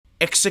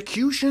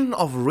Execution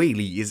of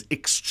Rayleigh is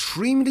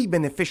extremely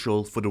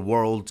beneficial for the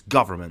world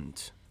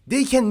government.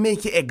 They can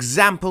make an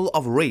example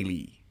of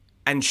Rayleigh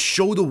and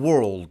show the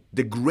world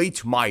the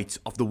great might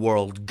of the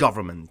world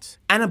government.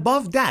 And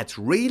above that,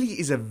 Rayleigh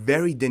is a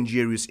very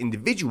dangerous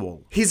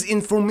individual. His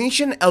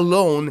information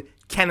alone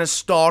can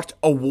start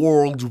a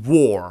world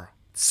war.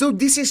 So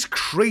this is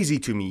crazy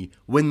to me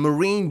when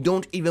Marines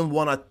don't even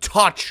wanna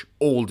touch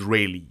old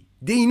Rayleigh.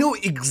 They know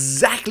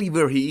exactly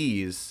where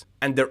he is,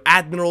 and their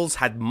admirals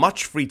had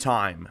much free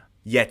time,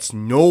 yet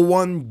no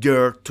one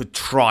dared to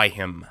try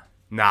him.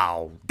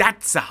 Now,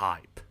 that's a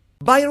hype.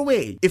 By the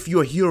way, if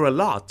you're here a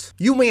lot,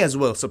 you may as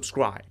well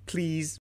subscribe, please.